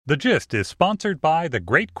The Gist is sponsored by The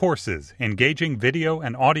Great Courses, engaging video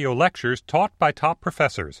and audio lectures taught by top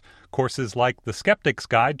professors. Courses like The Skeptic's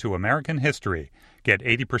Guide to American History. Get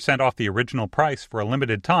 80% off the original price for a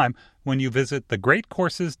limited time when you visit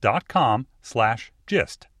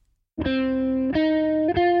thegreatcourses.com/gist.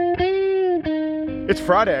 It's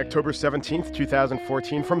Friday, October 17th,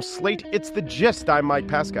 2014. From Slate, it's The Gist. I'm Mike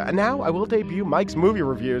Pesca. And now I will debut Mike's movie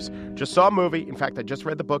reviews. Just saw a movie. In fact, I just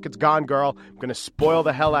read the book. It's Gone Girl. I'm going to spoil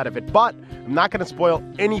the hell out of it. But I'm not going to spoil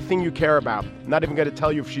anything you care about. I'm not even going to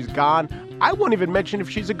tell you if she's gone. I won't even mention if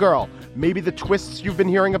she's a girl. Maybe the twists you've been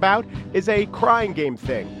hearing about is a crying game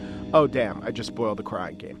thing. Oh, damn. I just spoiled the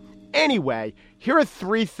crying game. Anyway, here are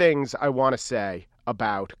three things I want to say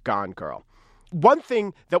about Gone Girl. One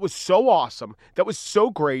thing that was so awesome, that was so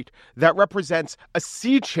great, that represents a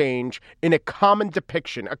sea change in a common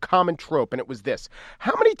depiction, a common trope, and it was this.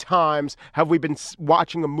 How many times have we been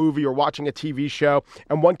watching a movie or watching a TV show,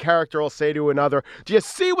 and one character will say to another, "Do you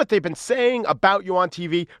see what they've been saying about you on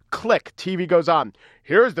TV?" Click, TV goes on.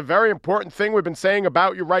 "Here's the very important thing we've been saying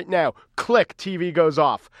about you right now." Click, TV goes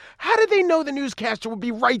off. How did they know the newscaster would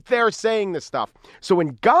be right there saying this stuff? So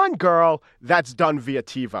in Gone Girl, that's done via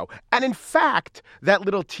TiVo. And in fact, that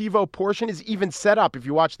little TiVo portion is even set up. If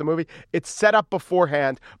you watch the movie, it's set up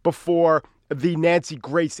beforehand, before the Nancy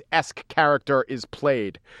Grace-esque character is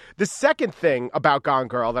played. The second thing about Gone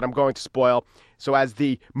Girl that I'm going to spoil, so as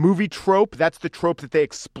the movie trope, that's the trope that they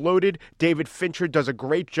exploded. David Fincher does a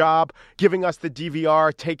great job giving us the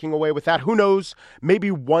DVR, taking away with that. Who knows? Maybe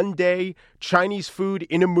one day Chinese food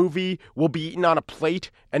in a movie will be eaten on a plate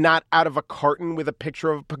and not out of a carton with a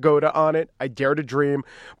picture of a pagoda on it. I dare to dream.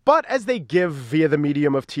 But as they give via the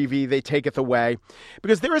medium of TV, they taketh away.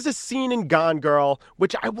 Because there is a scene in Gone Girl,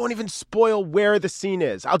 which I won't even spoil where the scene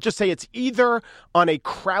is. I'll just say it's either on a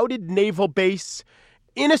crowded naval base,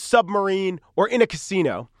 in a submarine, or in a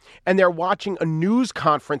casino, and they're watching a news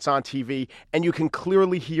conference on TV, and you can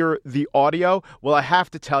clearly hear the audio. Well, I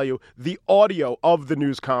have to tell you, the audio of the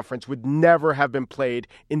news conference would never have been played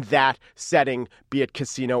in that setting, be it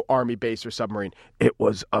casino, army base, or submarine. It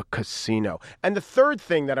was a casino. And the third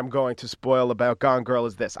thing that I'm going to spoil about Gone Girl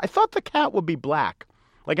is this. I thought the cat would be black.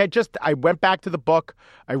 I went back to the book.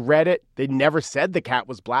 I read it. They never said the cat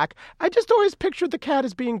was black. I just always pictured the cat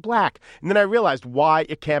as being black. And then I realized why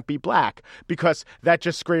it can't be black. Because that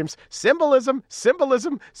just screams symbolism,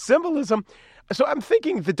 symbolism, symbolism. So I'm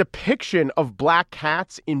thinking the depiction of black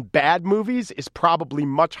cats in bad movies is probably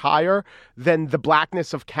much higher than the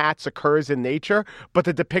blackness of cats occurs in nature. But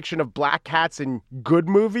the depiction of black cats in good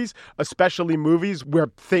movies, especially movies where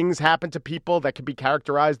things happen to people that can be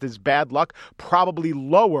characterized as bad luck, probably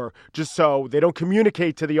lower, just so they don't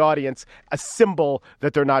communicate to the audience a symbol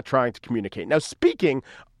that they're not trying to communicate. Now, speaking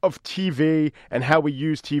of TV and how we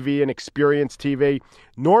use TV and experience TV,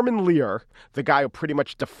 Norman Lear, the guy who pretty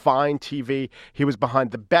much defined TV, he was behind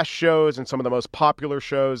the best shows and some of the most popular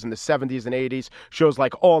shows in the 70s and 80s. Shows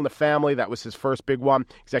like All in the Family, that was his first big one.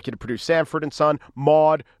 Executive produced Sanford and Son,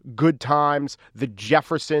 Maude, Good Times, The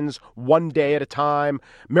Jeffersons, One Day at a Time,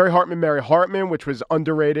 Mary Hartman, which was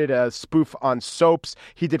underrated as spoof on soaps.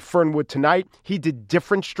 He did Fernwood Tonight. He did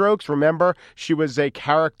Different Strokes. Remember, she was a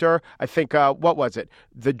character. I think, what was it?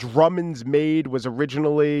 The Drummond's maid was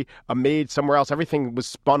originally a maid somewhere else. Everything was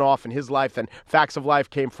spun off in his life. And Facts of Life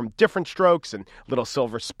came from Different Strokes and Little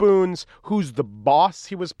Silver Spoons. Who's the Boss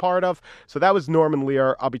he was part of. So that was Norman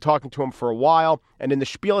Lear. I'll be talking to him for a while. And in the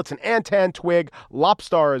spiel, it's an Antan twig.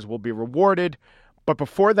 Lobstars will be rewarded. But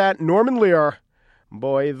before that, Norman Lear.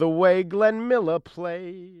 Boy, the way Glenn Miller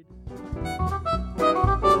played.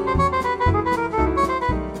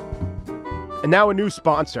 And now a new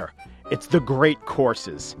sponsor. It's The Great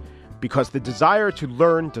Courses, because the desire to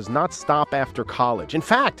learn does not stop after college. In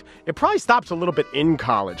fact, it probably stops a little bit in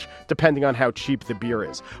college, depending on how cheap the beer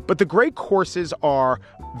is. But The Great Courses are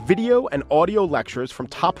video and audio lectures from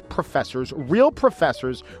top professors, real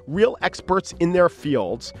experts in their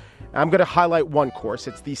fields. I'm going to highlight one course.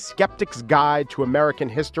 It's The Skeptic's Guide to American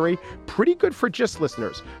History. Pretty good for GIST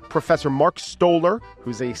listeners. Professor Mark Stoller,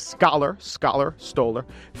 who's a scholar, Stoller,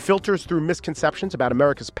 filters through misconceptions about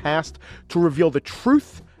America's past to reveal the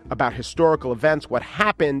truth about historical events, what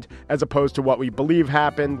happened as opposed to what we believe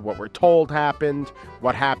happened, what we're told happened,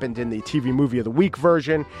 what happened in the TV Movie of the Week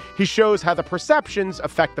version. He shows how the perceptions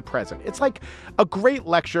affect the present. It's like a great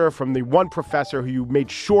lecture from the one professor who you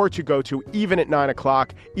made sure to go to even at 9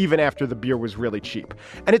 o'clock, even after the beer was really cheap.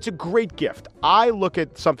 And it's a great gift. I look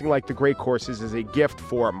at something like The Great Courses as a gift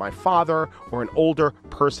for my father or an older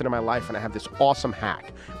person in my life, and I have this awesome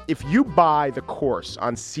hack. If you buy the course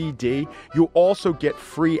on CD, you also get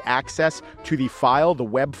free access to the file, the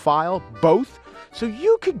web file, both. So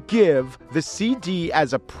you could give the CD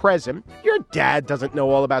as a present. Your dad doesn't know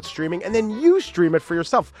all about streaming, and then you stream it for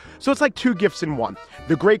yourself. So it's like 2 gifts in one.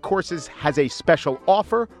 The Great Courses has a special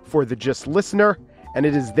offer for the Gist listener, and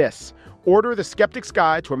it is this. Order The Skeptic's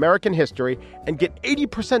Guide to American History and get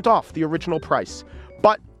 80% off the original price.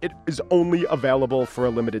 But it is only available for a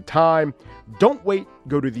limited time. Don't wait.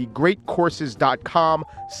 Go to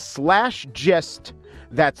thegreatcourses.com/gist.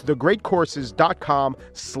 That's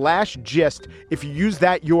thegreatcourses.com/gist. If you use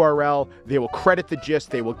that URL, they will credit the Gist.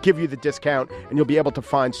 They will give you the discount, and you'll be able to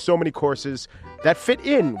find so many courses that fit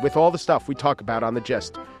in with all the stuff we talk about on the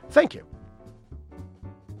Gist. Thank you.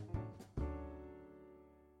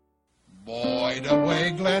 Boy, the way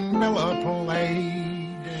Glenn Miller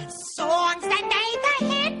played. Songs that made the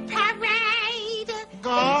hit parade.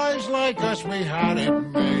 Guys like us, we had it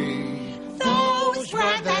made. Those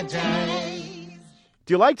were the days.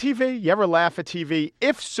 Do you like TV? You ever laugh at TV?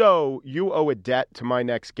 If so, you owe a debt to my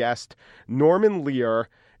next guest. Norman Lear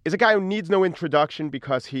is a guy who needs no introduction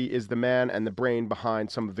because he is the man and the brain behind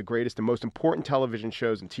some of the greatest and most important television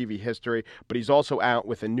shows in TV history. But he's also out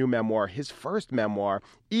with a new memoir, his first memoir.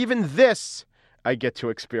 Even this I get to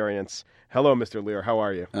experience. Hello, Mr. Lear. How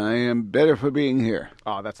are you? I am better for being here.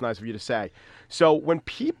 Oh, that's nice of you to say. So when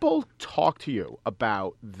people talk to you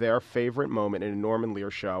about their favorite moment in a Norman Lear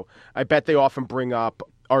show, I bet they often bring up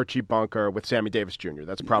Archie Bunker with Sammy Davis Jr.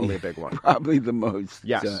 That's probably a big one. Probably the most.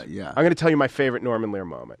 Yes. Yeah. I'm going to tell you my favorite Norman Lear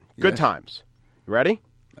moment. Good Yes. times. You ready?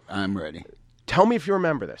 I'm ready. Tell me if you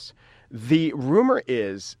remember this. The rumor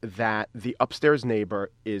is that the upstairs neighbor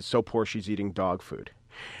is so poor she's eating dog food.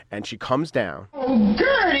 And she comes down. Oh,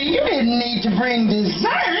 Gertie, you didn't need to bring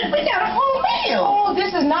dessert. We got a full meal. Oh,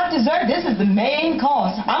 this is not dessert. This is the main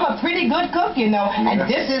course. I'm a pretty good cook, you know, and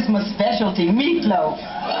this is my specialty, meatloaf.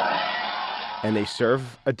 And they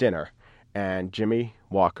serve a dinner. And Jimmy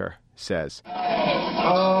Walker says,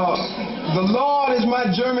 The Lord is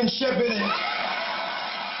my German Shepherd.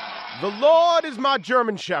 "The Lord is my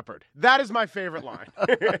German Shepherd." That is my favorite line.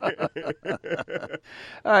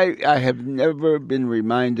 I have never been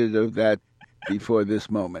reminded of that before this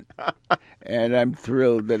moment. And I'm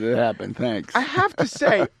thrilled that it happened. Thanks. I have to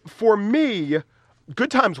say, for me,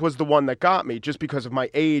 Good Times was the one that got me just because of my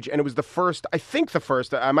age. And it was the first,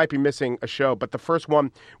 I might be missing a show, but the first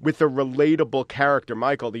one with a relatable character,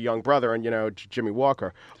 Michael, the young brother, and, Jimmy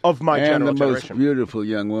Walker, of my and the generation. most beautiful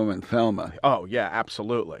young woman, Thelma. Oh, yeah,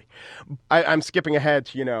 absolutely. I'm skipping ahead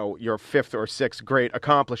to, your 5th or 6th great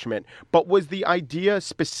accomplishment. But was the idea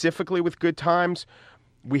specifically with Good Times,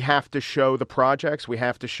 we have to show the projects, we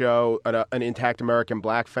have to show an intact American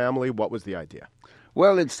black family? What was the idea?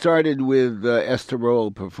 Well, it started with Esther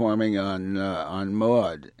Roll performing on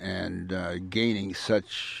Maude and gaining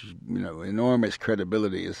such enormous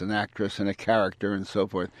credibility as an actress and a character and so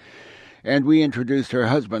forth. And we introduced her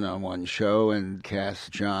husband on one show and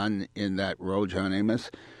cast John in that role, John Amos.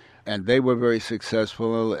 And they were very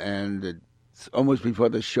successful, and almost before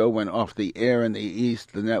the show went off the air in the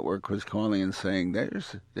East, the network was calling and saying,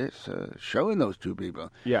 there's a show in those two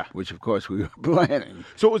people. Yeah. Which, of course, we were planning.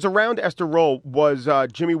 So it was around Esther Roll. Was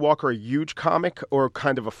Jimmy Walker a huge comic or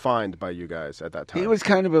kind of a find by you guys at that time? He was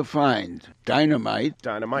kind of a find. Dynamite,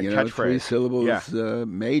 catchphrase. 3 syllables Yeah.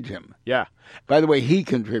 made him. Yeah. By the way, he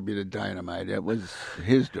contributed dynamite. It was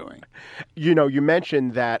his doing. You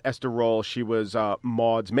mentioned that Esther Roll, she was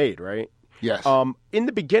Maude's maid, right? Yes. In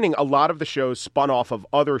the beginning, a lot of the shows spun off of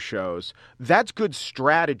other shows. That's good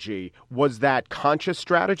strategy. Was that conscious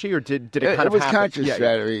strategy, or did it kind of happen? It was conscious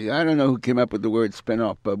strategy. I don't know who came up with the word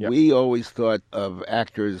spin-off, but we always thought of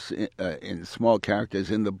actors in small characters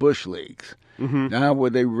in the Bush Leagues. Mm-hmm. Now, were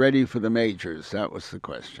they ready for the majors? That was the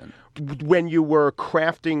question. When you were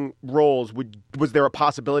crafting roles, was there a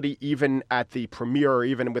possibility, even at the premiere or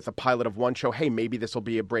even with a pilot of one show, hey, maybe this will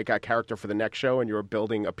be a breakout character for the next show, and you were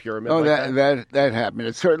building a pyramid? Oh, that happened.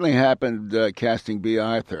 It certainly happened casting B.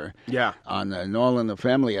 Arthur on an All in the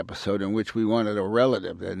Family episode in which we wanted a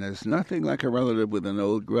relative, and there's nothing like a relative with an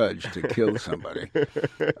old grudge to kill somebody.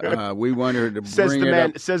 We wanted her to bring it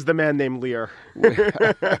up. Says the man named Lear.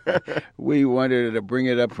 We wanted her to bring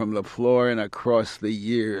it up from the floor and across the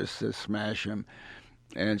years to smash him.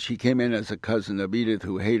 And she came in as a cousin of Edith,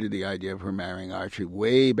 who hated the idea of her marrying Archie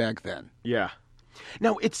way back then. Yeah.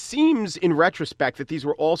 Now, it seems in retrospect that these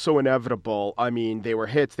were also inevitable. I mean, they were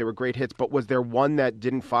hits, they were great hits, but was there one that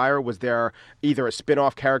didn't fire? Was there either a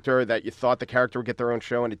spin-off character that you thought the character would get their own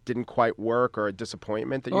show and it didn't quite work, or a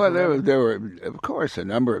disappointment that you there were, of course, a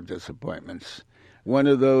number of disappointments. One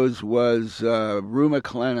of those was Rue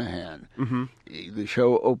McClanahan. Mm-hmm. The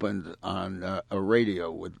show opened on a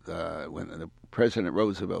radio with when the President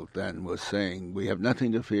Roosevelt then was saying, "We have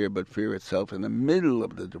nothing to fear but fear itself," in the middle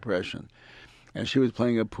of the Depression. And she was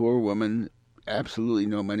playing a poor woman, absolutely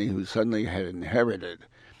no money, who suddenly had inherited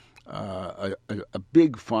a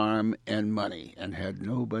big farm and money and had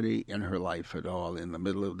nobody in her life at all in the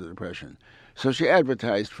middle of the Depression. So she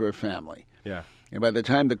advertised for a family. Yeah. And by the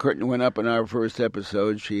time the curtain went up in our first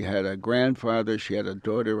episode, she had a grandfather, she had a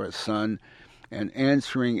daughter, a son, and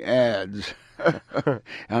answering ads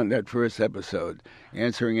on that first episode.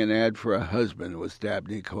 Answering an ad for a husband was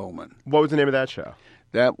Dabney Coleman. What was the name of that show?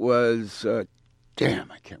 That was, I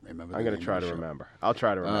can't remember. I'm going to try to remember. I'll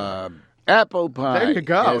try to remember. Apple pie. There you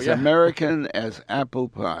go. As American as apple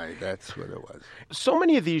pie. That's what it was. So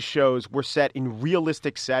many of these shows were set in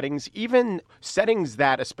realistic settings, even settings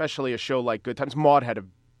that, especially a show like Good Times, Maude had a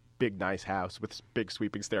big, nice house with big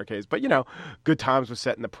sweeping staircase. But, Good Times was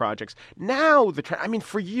set in the projects. Now, the trend,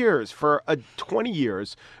 for years, for 20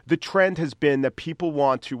 years, the trend has been that people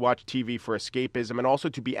want to watch TV for escapism and also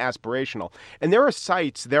to be aspirational. And there are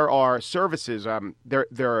sites, there are services, there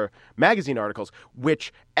are magazine articles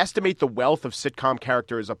which estimate the wealth of sitcom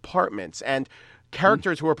characters' apartments. And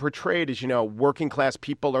characters who are portrayed as, working class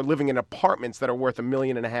people are living in apartments that are worth $1.5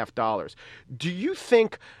 million. Do you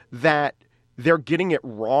think that they're getting it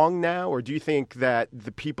wrong now, or do you think that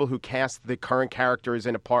the people who cast the current characters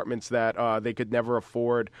in apartments that they could never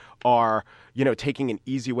afford are, taking an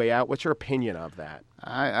easy way out? What's your opinion of that?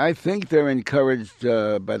 I think they're encouraged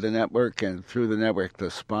by the network and through the network,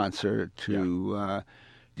 the sponsor, to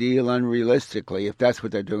deal unrealistically, if that's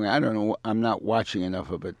what they're doing. I don't know. I'm not watching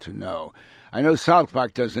enough of it to know. I know South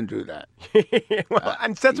Park doesn't do that.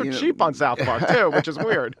 And sets are cheap on South Park, too, which is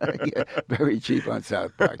weird. Yeah, very cheap on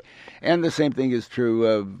South Park. And the same thing is true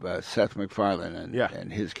of Seth MacFarlane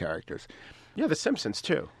and his characters. Yeah, The Simpsons,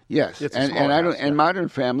 too. Yes, and Modern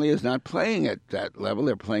Family is not playing at that level.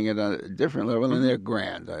 They're playing it on a different level, and they're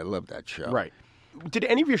grand. I love that show. Right. Did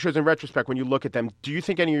any of your shows, in retrospect, when you look at them, do you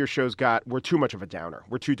think any of your shows were too much of a downer,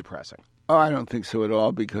 were too depressing? Oh, I don't think so at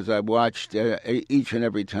all, because I watched each and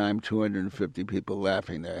every time 250 people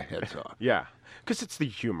laughing their heads off. Yeah, because it's the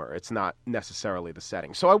humor. It's not necessarily the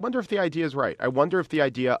setting. So I wonder if the idea is right. I wonder if the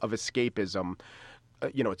idea of escapism,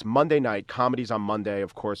 it's Monday night. Comedies on Monday,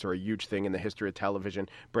 of course, are a huge thing in the history of television.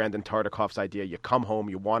 Brandon Tartikoff's idea, you come home,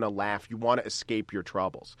 you want to laugh, you want to escape your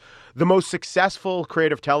troubles. The most successful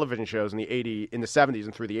creative television shows in the 70s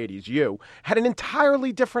and through the 80s, had an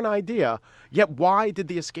entirely different idea. Yet why did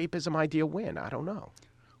the escapism idea win? I don't know.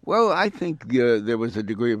 Well, I think there was a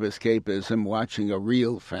degree of escapism watching a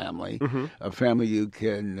real family, a family you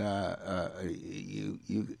can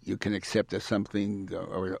you can accept as something,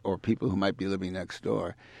 or people who might be living next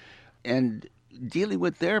door, and dealing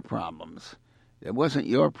with their problems. It wasn't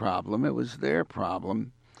your problem; it was their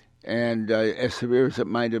problem. And as severe as it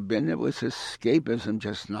might have been, it was escapism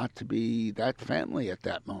just not to be that family at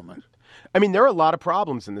that moment. There are a lot of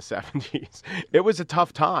problems in the 70s. It was a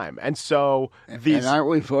tough time. And so And aren't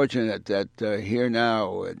we fortunate that here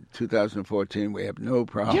now, in 2014, we have no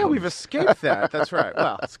problems? Yeah, we've escaped that. That's right.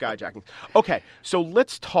 Well, skyjacking. Okay, so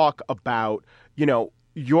let's talk about,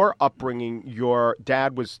 your upbringing. Your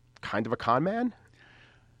dad was kind of a con man?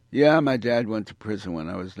 Yeah, my dad went to prison when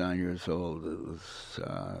I was 9 years old. It was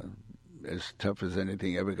as tough as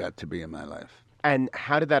anything ever got to be in my life. And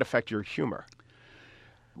how did that affect your humor?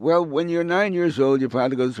 Well, when you're 9 years old, your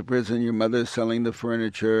father goes to prison, your mother's selling the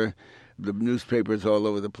furniture, the newspapers all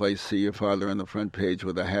over the place see your father on the front page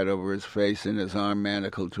with a hat over his face and his arm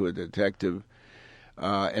manacled to a detective,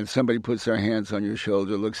 and somebody puts their hands on your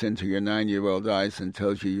shoulder, looks into your 9-year-old eyes and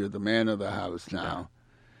tells you you're the man of the house now.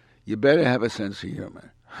 You better have a sense of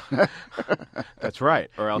humor. That's right.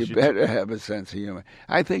 Or else you better have a sense of humor.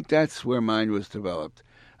 I think that's where mine was developed.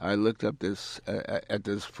 I looked up at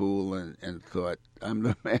this fool and thought, I'm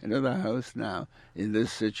the man of the house now in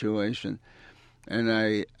this situation. And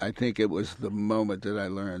I think it was the moment that I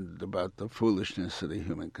learned about the foolishness of the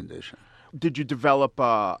human condition. Did you develop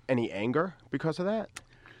any anger because of that?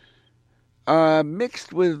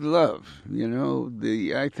 Mixed with love,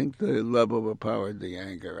 I think the love overpowered the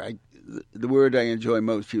anger. The word I enjoy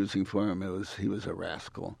most using for him he was a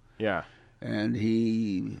rascal. Yeah. And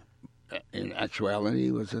he, in actuality,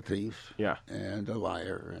 was a thief. Yeah. And a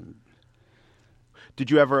liar. And did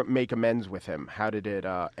you ever make amends with him? How did it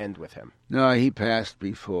end with him? No, he passed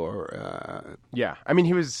before. Yeah.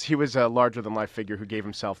 He was a larger-than-life figure who gave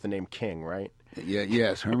himself the name King, right? Yeah.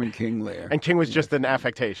 Yes, Herman King Lear. And King was just an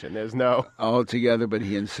affectation. There's no... Altogether, but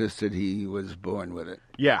he insisted he was born with it.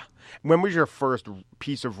 Yeah. When was your first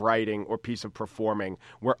piece of writing or piece of performing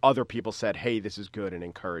where other people said, hey, this is good, and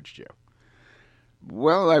encouraged you?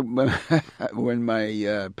 Well, when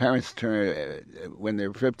my parents when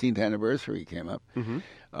their 15th anniversary came up,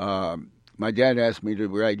 my dad asked me to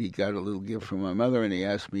write. He got a little gift from my mother, and he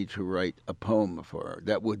asked me to write a poem for her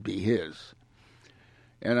that would be his.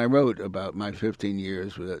 And I wrote about my 15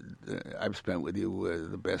 years I've spent with you,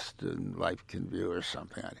 the best life can view or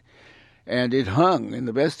something. And it hung in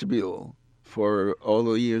the vestibule for all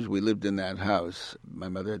the years we lived in that house. My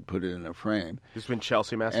mother had put it in a frame. This was in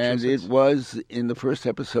Chelsea, Massachusetts? And it was in the first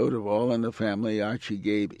episode of All in the Family. Archie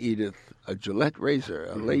gave Edith a Gillette razor,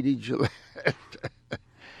 a Lady Gillette.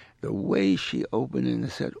 The way she opened it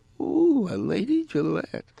and said, "Ooh, a Lady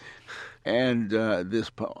Gillette." And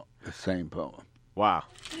this poem, the same poem. Wow.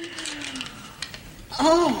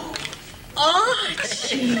 Oh,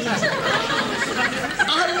 Archie. A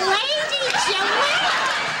Lady Gillette.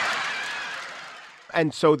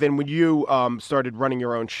 And so then when you started running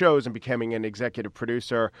your own shows and becoming an executive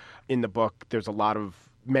producer, in the book, there's a lot of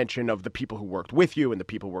mention of the people who worked with you and the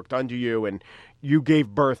people who worked under you, and you gave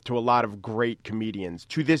birth to a lot of great comedians.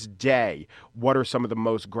 To this day, what are some of the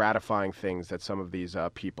most gratifying things that some of these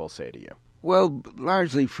people say to you? Well,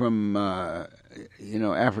 largely from,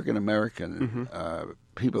 African American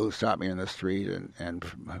people who stop me in the street and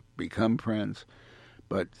become friends.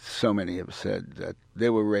 But so many have said that they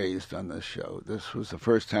were raised on this show. This was the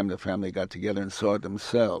first time the family got together and saw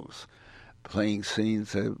themselves playing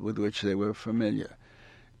scenes with which they were familiar.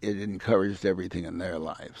 It encouraged everything in their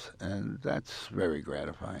lives, and that's very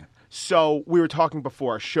gratifying. So we were talking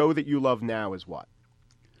before, a show that you love now is what?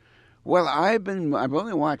 Well, I've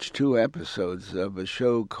only watched 2 episodes of a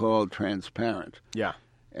show called Transparent. Yeah.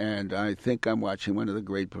 And I think I'm watching one of the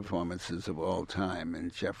great performances of all time in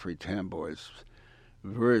Jeffrey Tambor's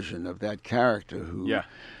version of that character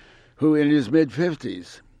who in his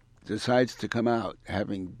mid-50s decides to come out,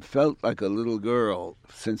 having felt like a little girl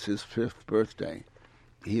since his 5th birthday.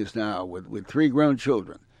 He is now with 3 grown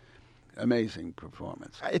children. Amazing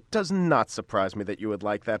performance. It does not surprise me that you would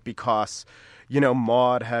like that because,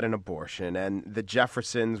 Maude had an abortion and The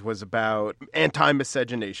Jeffersons was about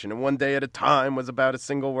anti-miscegenation and One Day at a Time was about a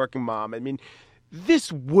single working mom. I mean,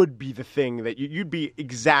 this would be the thing that you'd be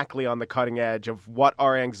exactly on the cutting edge of what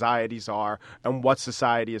our anxieties are and what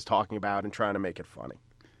society is talking about and trying to make it funny.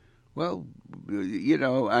 Well,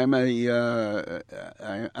 I'm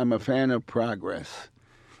a fan of progress.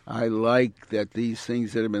 I like that these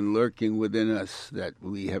things that have been lurking within us that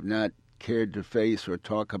we have not cared to face or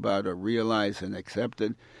talk about or realize and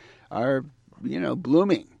accepted are,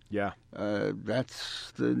 blooming. Yeah.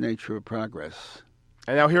 That's the nature of progress.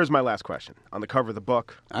 And now here's my last question. On the cover of the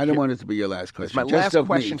book. I don't want it to be your last question. My last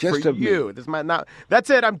question for you. That's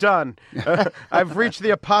it. I'm done. I've reached the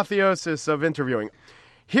apotheosis of interviewing.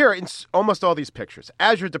 Here, in almost all these pictures,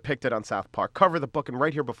 as you're depicted on South Park, cover of the book, and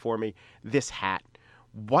right here before me, this hat.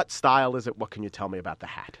 What style is it? What can you tell me about the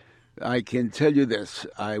hat? I can tell you this.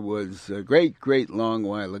 I was a great long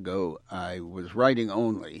while ago. I was writing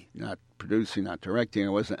only, not producing, not directing. I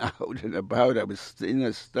wasn't out and about. I was in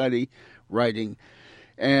a study writing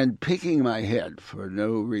and picking my head for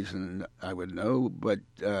no reason I would know, but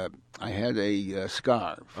I had a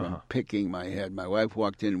scar from picking my head. My wife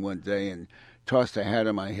walked in one day and tossed a hat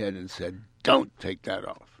on my head and said, "Don't take that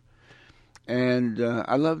off." And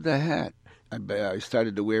I loved the hat. I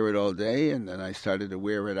started to wear it all day, and then I started to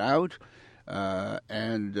wear it out,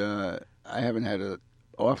 and I haven't had it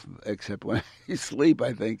off except when I sleep,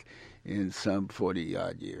 I think, in some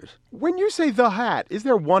 40-odd years. When you say the hat, is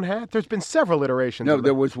there one hat? There's been several iterations. No,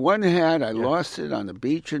 there was one hat. I lost it on the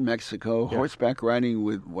beach in Mexico, horseback riding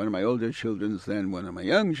with one of my older children, then one of my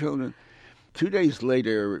young children. 2 days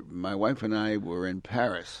later, my wife and I were in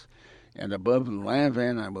Paris, and above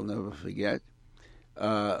Lanvin, I will never forget,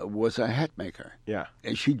 was a hat maker. Yeah.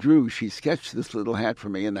 And she sketched this little hat for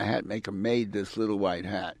me, and the hat maker made this little white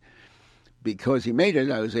hat. Because he made it,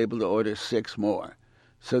 I was able to order 6 more.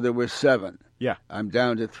 So there were 7. Yeah. I'm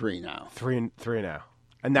down to 3 now. Three now.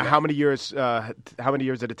 And now, how many years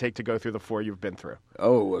did it take to go through the 4 you've been through?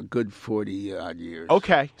 Oh, a good 40-odd years.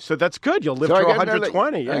 Okay, so that's good. You'll live to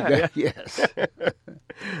 120. Yes.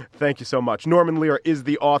 Thank you so much. Norman Lear is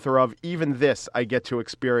the author of Even This I Get to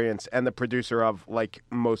Experience and the producer of, like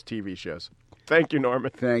most TV shows. Thank you,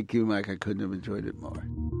 Norman. Thank you, Mike. I couldn't have enjoyed it more.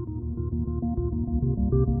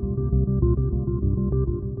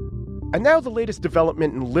 And now the latest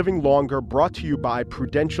development in living longer, brought to you by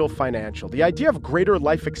Prudential Financial. The idea of greater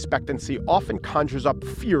life expectancy often conjures up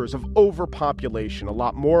fears of overpopulation, a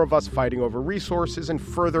lot more of us fighting over resources and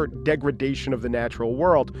further degradation of the natural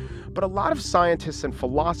world. But a lot of scientists and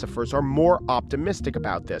philosophers are more optimistic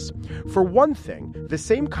about this. For one thing, the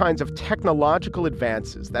same kinds of technological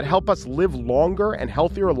advances that help us live longer and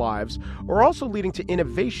healthier lives are also leading to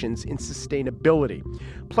innovations in sustainability.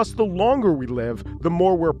 Plus, the longer we live, the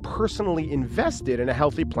more we're personally invested in a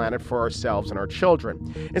healthy planet for ourselves and our children.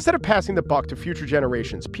 Instead of passing the buck to future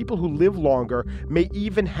generations, people who live longer may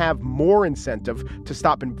even have more incentive to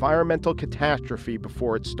stop environmental catastrophe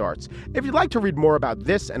before it starts. If you'd like to read more about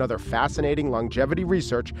this and other fascinating longevity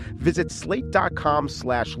research, visit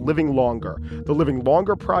slate.com/livinglonger. The Living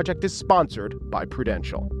Longer Project is sponsored by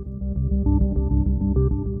Prudential.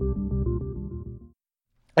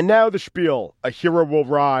 And now the spiel. A hero will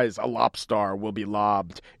rise, a lobstar will be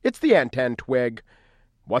lobbed. It's the Antan twig.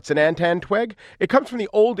 What's an Antan twig? It comes from the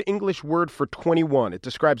Old English word for 21. It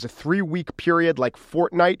describes a 3-week period like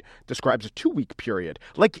fortnight, describes a 2-week period.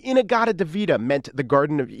 Like Inagata Devita meant the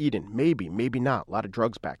Garden of Eden. Maybe, maybe not. A lot of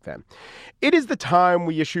drugs back then. It is the time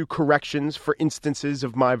we issue corrections for instances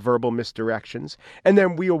of my verbal misdirections, and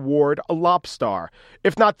then we award a lobstar.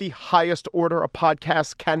 If not the highest order a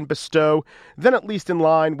podcast can bestow, then at least in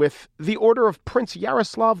line with the order of Prince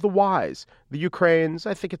Yaroslav the Wise. The Ukraine's,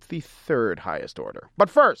 I think it's the 3rd highest order. But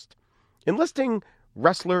first, in listing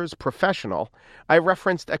wrestlers professional, I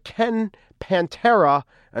referenced a Ken Pantera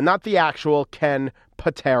and not the actual Ken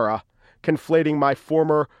Patera, conflating my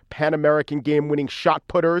former Pan American game-winning shot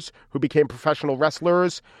putters who became professional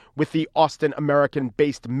wrestlers with the Austin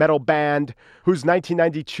American-based metal band whose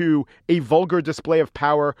 1992 A Vulgar Display of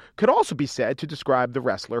Power could also be said to describe the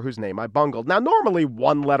wrestler whose name I bungled. Now, normally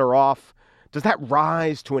one letter off. Does that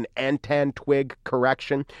rise to an Antan twig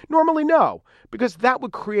correction? Normally, no, because that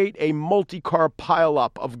would create a multi-car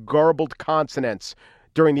pileup of garbled consonants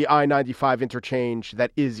during the I-95 interchange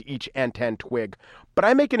that is each Antan twig. But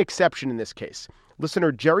I make an exception in this case.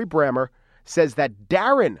 Listener Jerry Brammer says that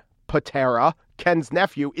Darren Patera, Ken's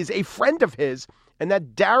nephew, is a friend of his, and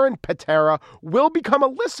that Darren Patera will become a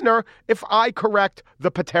listener if I correct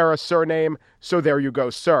the Patera surname. So there you go,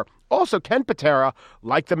 sir. Also, Ken Patera,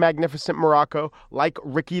 like the Magnificent Morocco, like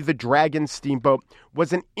Ricky the Dragon Steamboat,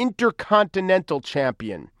 was an intercontinental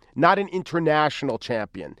champion, not an international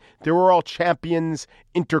champion. They were all champions,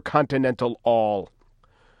 intercontinental all.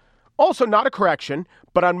 Also, not a correction,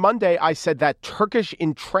 but on Monday I said that Turkish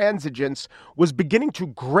intransigence was beginning to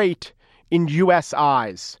grate in U.S.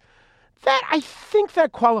 eyes. I think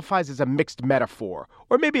that qualifies as a mixed metaphor,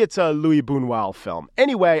 or maybe it's a Louis Buñuel film.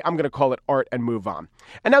 Anyway, I'm going to call it art and move on.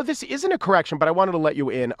 And now this isn't a correction, but I wanted to let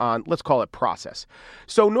you in on, let's call it process.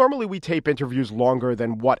 So normally we tape interviews longer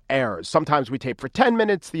than what airs. Sometimes we tape for 10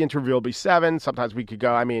 minutes, the interview will be 7. Sometimes we could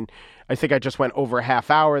go, I think I just went over a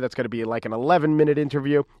half hour. That's going to be like an 11-minute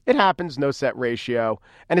interview. It happens, no set ratio.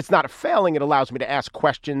 And it's not a failing. It allows me to ask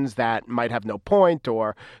questions that might have no point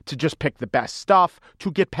or to just pick the best stuff,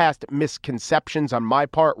 to get past misconceptions on my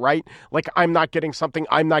part, right? Like I'm not getting something.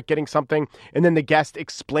 And then the guest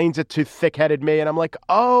explains it to thick-headed me. And I'm like,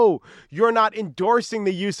 oh, you're not endorsing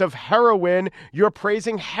the use of heroin. You're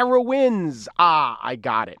praising heroines. Ah, I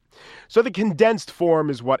got it. So the condensed form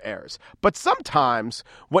is what airs. But sometimes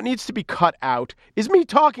what needs to be cut out is me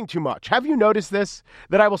talking too much. Have you noticed this?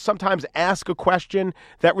 That I will sometimes ask a question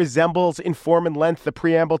that resembles in form and length the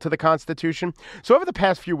preamble to the Constitution? So over the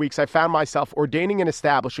past few weeks, I found myself ordaining and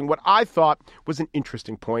establishing what I thought was an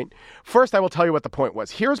interesting point. First, I will tell you what the point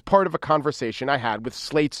was. Here's part of a conversation I had with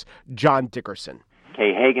Slate's John Dickerson.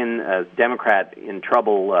 Kay Hagan, a Democrat in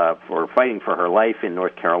trouble for fighting for her life in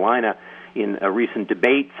North Carolina, in a recent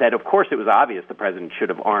debate said, of course, it was obvious the president should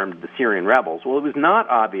have armed the Syrian rebels. Well, it was not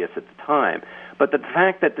obvious at the time, but the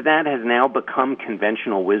fact that that has now become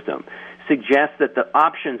conventional wisdom suggests that the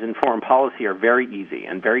options in foreign policy are very easy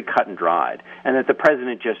and very cut and dried, and that the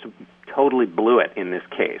president just totally blew it in this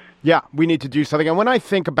case. Yeah, we need to do something. And when I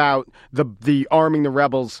think about the arming the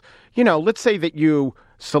rebels, let's say that you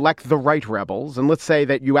select the right rebels, and let's say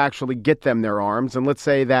that you actually get them their arms, and let's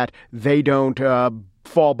say that they don't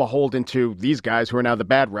fall beholden to these guys who are now the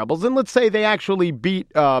bad rebels, and let's say they actually beat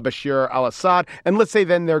Bashar al-Assad, and let's say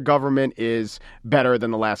then their government is better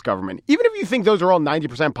than the last government. Even if you think those are all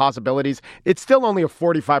 90% possibilities, it's still only a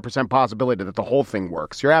 45% possibility that the whole thing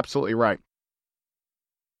works. You're absolutely right.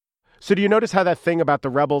 So do you notice how that thing about the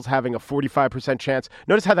rebels having a 45% chance,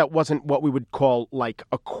 notice how that wasn't what we would call like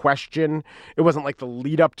a question? It wasn't like the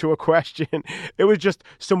lead up to a question. It was just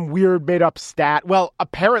some weird made up stat. Well,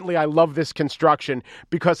 apparently I love this construction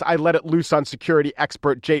because I let it loose on security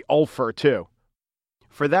expert Jay Ulfer too.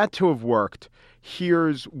 For that to have worked,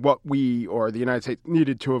 here's what we, or the United States,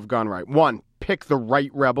 needed to have gone right. One, pick the right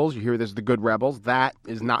rebels. You hear this, the good rebels. That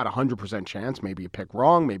is not 100% chance. Maybe you pick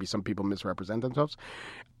wrong. Maybe some people misrepresent themselves.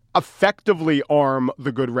 Effectively arm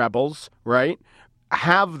the good rebels, right?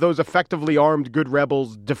 Have those effectively armed good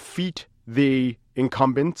rebels defeat the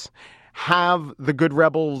incumbents. Have the good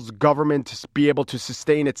rebels government be able to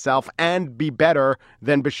sustain itself and be better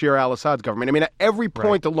than Bashar al-Assad's government. I mean, at every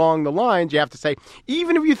point along the lines, you have to say,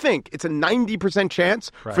 even if you think it's a 90%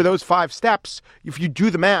 chance for those 5 steps, if you do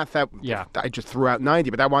the math, I just threw out 90,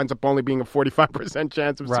 but that winds up only being a 45%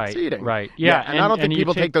 chance of succeeding. Right. Yeah. And I don't think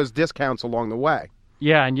people take those discounts along the way.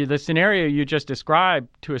 Yeah, and the scenario you just described,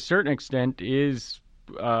 to a certain extent, is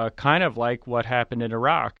kind of like what happened in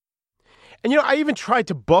Iraq. And, I even tried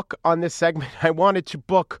to book on this segment. I wanted to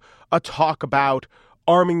book a talk about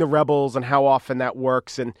arming the rebels and how often that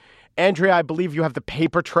works. And, Andrea, I believe you have the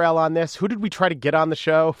paper trail on this. Who did we try to get on the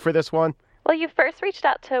show for this one? Well, you first reached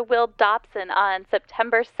out to Will Dobson on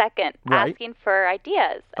September 2nd, asking for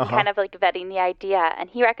ideas and kind of like vetting the idea. And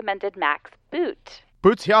he recommended Max Boot.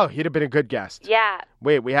 Boots, he'd have been a good guest. Yeah.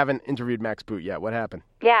 Wait, we haven't interviewed Max Boot yet. What happened?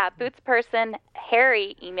 Yeah, Boots person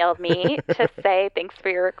Harry emailed me to say thanks for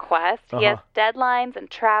your request. He has deadlines and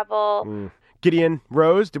travel. Gideon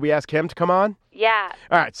Rose, did we ask him to come on? Yeah.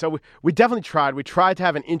 All right, so we definitely tried. We tried to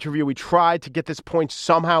have an interview. We tried to get this point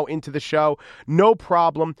somehow into the show. No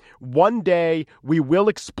problem. One day we will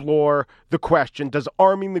explore the question, does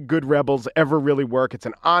arming the good rebels ever really work? It's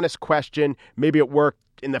an honest question. Maybe it worked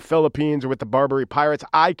in the Philippines or with the Barbary Pirates.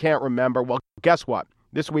 I can't remember. Well, guess what?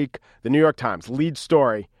 This week, the New York Times lead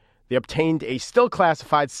story, they obtained a still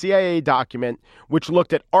classified CIA document which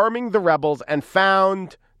looked at arming the rebels and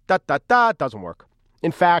found doesn't work.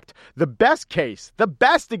 In fact, the best case, the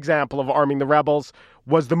best example of arming the rebels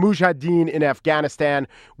was the Mujahideen in Afghanistan,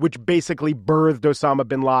 which basically birthed Osama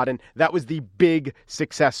bin Laden. That was the big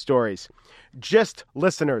success stories. Just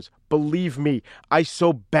listeners, believe me, I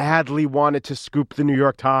so badly wanted to scoop the New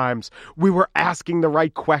York Times. We were asking the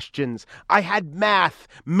right questions. I had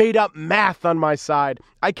made up math on my side.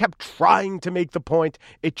 I kept trying to make the point.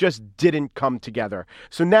 It just didn't come together.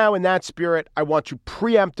 So now in that spirit, I want to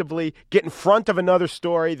preemptively get in front of another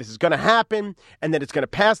story. This is going to happen, and then it's going to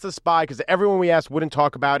pass us by because everyone we asked wouldn't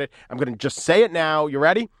talk about it. I'm going to just say it now. You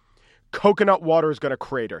ready? Coconut water is going to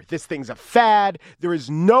crater. This thing's a fad. There is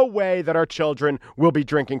no way that our children will be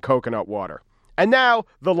drinking coconut water. And now,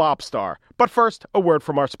 the Lobster. But first, a word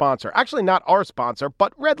from our sponsor. Actually, not our sponsor,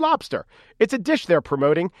 but Red Lobster. It's a dish they're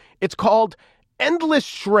promoting. It's called Endless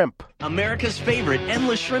Shrimp. America's favorite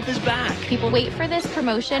Endless Shrimp is back. People wait for this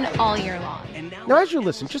promotion all year long. Now, as you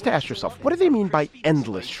listen, just ask yourself, what do they mean by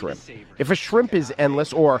endless shrimp? If a shrimp is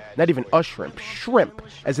endless, or not even a shrimp,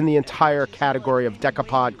 as in the entire category of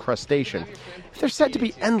decapod crustacean, if they're said to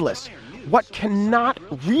be endless, what cannot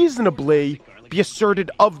reasonably be asserted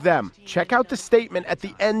of them? Check out the statement at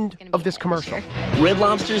the end of this commercial. Red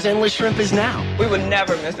Lobster's Endless Shrimp is now. We would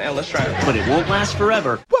never miss Endless Shrimp. But it won't last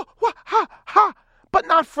forever. But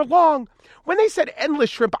not for long. When they said endless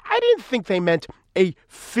shrimp, I didn't think they meant a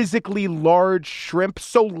physically large shrimp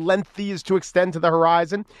so lengthy as to extend to the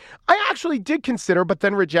horizon. I actually did consider, but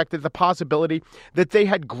then rejected the possibility that they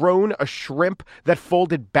had grown a shrimp that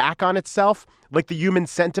folded back on itself, like the human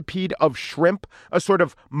centipede of shrimp, a sort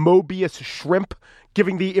of Mobius shrimp,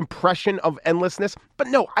 giving the impression of endlessness. But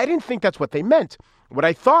no, I didn't think that's what they meant. What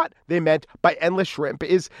I thought they meant by endless shrimp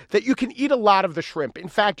is that you can eat a lot of the shrimp. In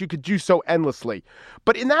fact, you could do so endlessly.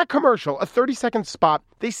 But in that commercial, a 30-second spot,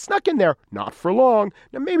 they snuck in there, not for long.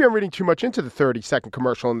 Now, maybe I'm reading too much into the 30-second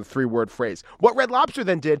commercial in the 3-word phrase. What Red Lobster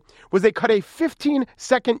then did was they cut a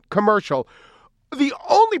 15-second commercial, the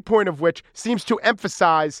only point of which seems to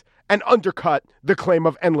emphasize and undercut the claim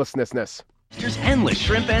of endlessness. There's Endless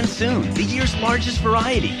Shrimp and soon, the year's largest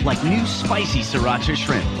variety, like new spicy sriracha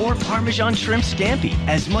shrimp or Parmesan shrimp scampi.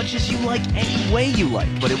 As much as you like, any way you like,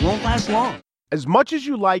 but it won't last long. As much as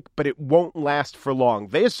you like, but it won't last for long.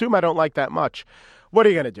 They assume I don't like that much. What are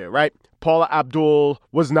you going to do, right? Paula Abdul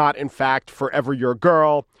was not, in fact, forever your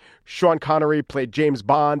girl. Sean Connery played James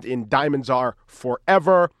Bond in Diamonds Are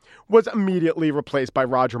Forever, was immediately replaced by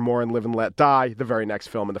Roger Moore in Live and Let Die, the very next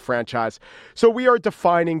film in the franchise. So we are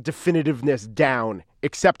defining definitiveness down,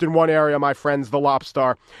 except in one area, my friends, the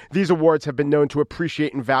Lobster. These awards have been known to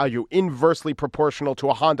appreciate and value inversely proportional to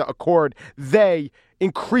a Honda Accord. They,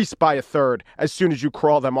 increase by a third as soon as you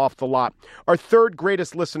crawl them off the lot. Our third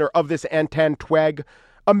greatest listener of this Antan Tweg,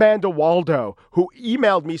 Amanda Waldo, who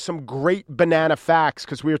emailed me some great banana facts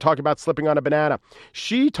because we were talking about slipping on a banana.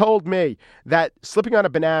 She told me that slipping on a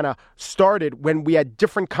banana started when we had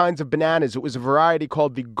different kinds of bananas. It was a variety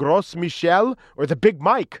called the Gros Michel or the Big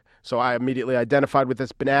Mike. So I immediately identified with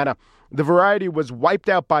this banana. The variety was wiped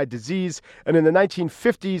out by disease, and in the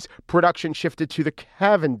 1950s, production shifted to the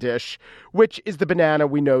Cavendish, which is the banana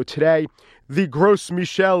we know today. The Gros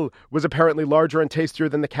Michel was apparently larger and tastier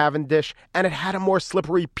than the Cavendish, and it had a more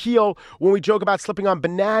slippery peel. When we joke about slipping on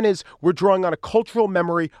bananas, we're drawing on a cultural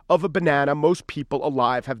memory of a banana most people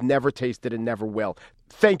alive have never tasted and never will.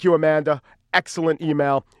 Thank you, Amanda. Excellent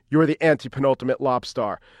email. You're the anti-penultimate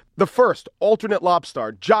lobstar. The first alternate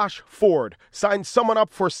lobstar, Josh Ford, signed someone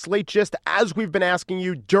up for Slate Gist as we've been asking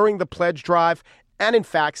you during the pledge drive, and in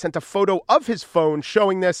fact sent a photo of his phone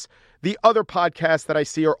showing this. The other podcasts that I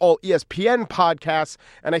see are all ESPN podcasts,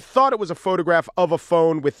 and I thought it was a photograph of a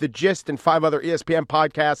phone with the Gist and 5 other ESPN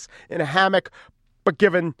podcasts in a hammock. But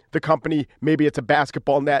given the company, maybe it's a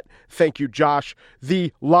basketball net. Thank you, Josh.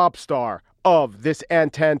 The lobstar of this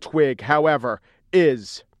Antan Twig, however,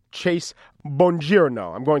 is Chase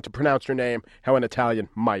Bongiorno. I'm going to pronounce your name how an Italian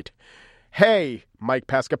might. Hey, Mike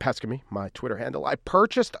Pesca, me, my Twitter handle. I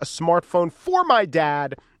purchased a smartphone for my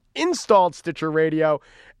dad, installed Stitcher Radio,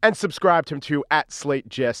 and subscribed him to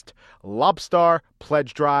 @SlateGist. Lobstar,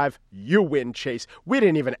 pledge drive, you win, Chase. We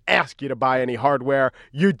didn't even ask you to buy any hardware.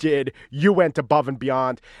 You did. You went above and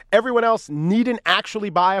beyond. Everyone else needn't actually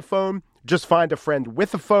buy a phone. Just find a friend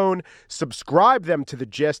with a phone, subscribe them to the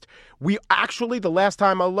Gist. We actually, the last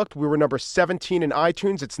time I looked, we were number 17 in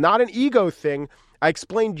iTunes. It's not an ego thing. I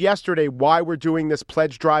explained yesterday why we're doing this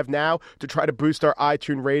pledge drive now to try to boost our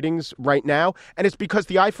iTunes ratings right now. And it's because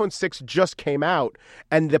the iPhone 6 just came out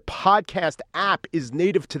and the podcast app is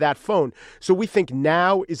native to that phone. So we think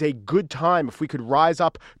now is a good time if we could rise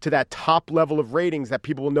up to that top level of ratings that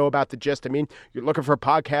people will know about the Gist. I mean, you're looking for a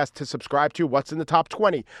podcast to subscribe to. What's in the top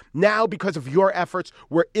 20? Now, because of your efforts,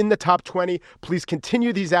 we're in the top 20. Please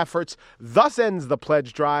continue these efforts. Thus ends the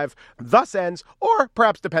pledge drive. Thus ends, or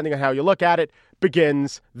perhaps depending on how you look at it,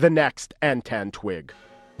 begins the next Antan Twig.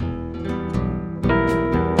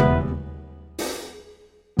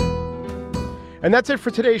 And that's it for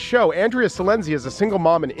today's show. Andrea Silenzi is a single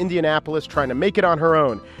mom in Indianapolis trying to make it on her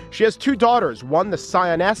own. She has 2 daughters, one the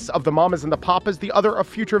scioness of the Mamas and the Papas, the other a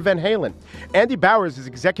future Van Halen. Andy Bowers is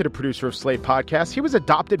executive producer of Slate Podcasts. He was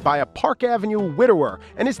adopted by a Park Avenue widower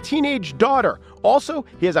and his teenage daughter. Also,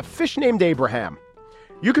 he has a fish named Abraham.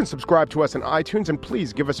 You can subscribe to us on iTunes, and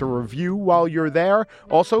please give us a review while you're there.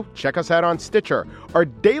 Also, check us out on Stitcher. Our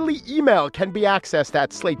daily email can be accessed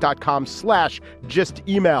at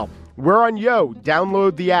slate.com/gistemail. We're on Yo.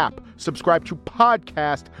 Download the app. Subscribe to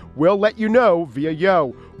Podcast. We'll let you know via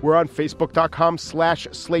Yo. We're on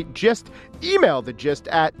Facebook.com/SlateGist. Email the Gist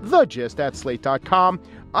at thegist@slate.com.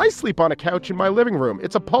 I sleep on a couch in my living room.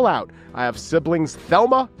 It's a pullout. I have siblings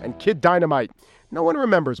Thelma and Kid Dynamite. No one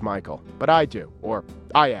remembers Michael, but I do, or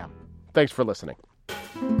I am. Thanks for listening.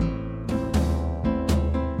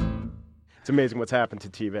 It's amazing what's happened to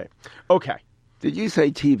TV. Okay. Did you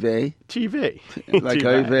say TV? TV. Like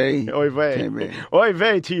Oy vey? Oy vey. Oy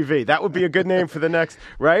vey TV. That would be a good name for the next,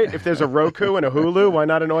 right? If there's a Roku and a Hulu, why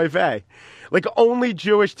not an Oy vey? Like only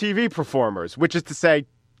Jewish TV performers, which is to say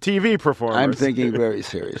TV performers. I'm thinking very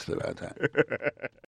seriously about that.